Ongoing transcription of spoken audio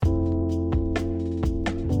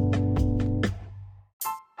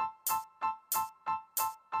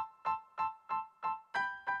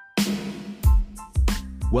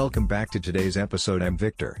Welcome back to today's episode. I'm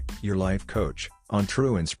Victor, your life coach, on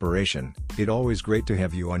True Inspiration. It's always great to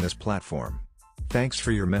have you on this platform. Thanks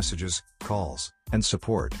for your messages, calls, and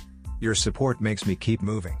support. Your support makes me keep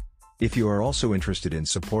moving. If you are also interested in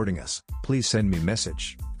supporting us, please send me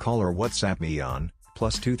message, call or WhatsApp me on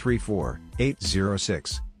 +234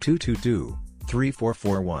 806 222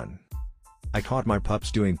 3441. I caught my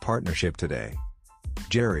pups doing partnership today.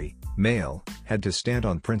 Jerry, male, had to stand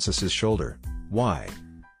on Princess's shoulder. Why?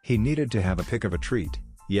 He needed to have a pick of a treat.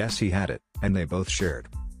 Yes, he had it, and they both shared.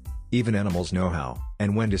 Even animals know how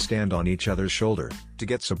and when to stand on each other's shoulder to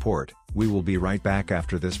get support. We will be right back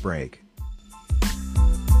after this break.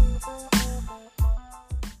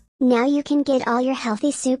 Now you can get all your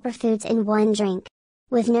healthy superfoods in one drink.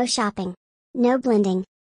 With no shopping, no blending,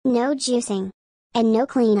 no juicing, and no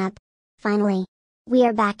cleanup. Finally, we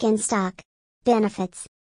are back in stock. Benefits.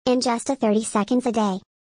 In just 30 seconds a day,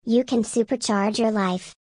 you can supercharge your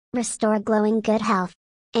life, restore glowing good health,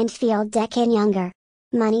 and feel a decade younger.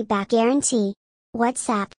 Money back guarantee.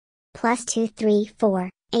 WhatsApp +234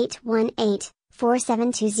 818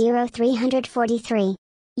 4720 343.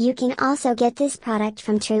 You can also get this product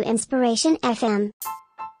from True Inspiration FM.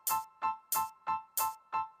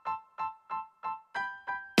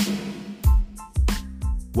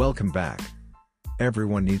 Welcome back.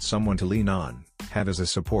 Everyone needs someone to lean on, have as a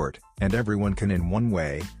support, and everyone can in one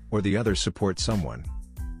way or the other support someone.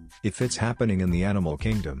 If it's happening in the animal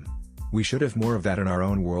kingdom, we should have more of that in our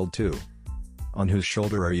own world too. On whose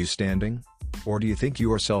shoulder are you standing? Or do you think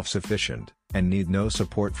you are self-sufficient and need no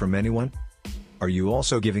support from anyone? Are you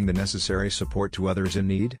also giving the necessary support to others in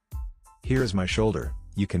need? Here is my shoulder,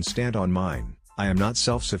 you can stand on mine. I am not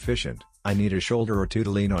self-sufficient, I need a shoulder or two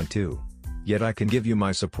to lean on too. Yet I can give you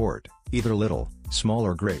my support, either little, small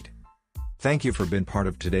or great. Thank you for being part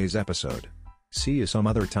of today's episode. See you some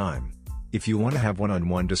other time. If you want to have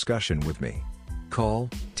one-on-one discussion with me, call,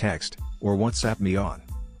 text, or WhatsApp me on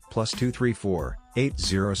 +234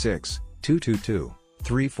 806 222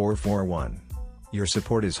 3441. Your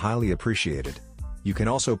support is highly appreciated. You can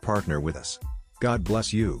also partner with us. God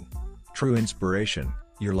bless you. True Inspiration,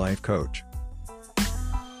 your life coach.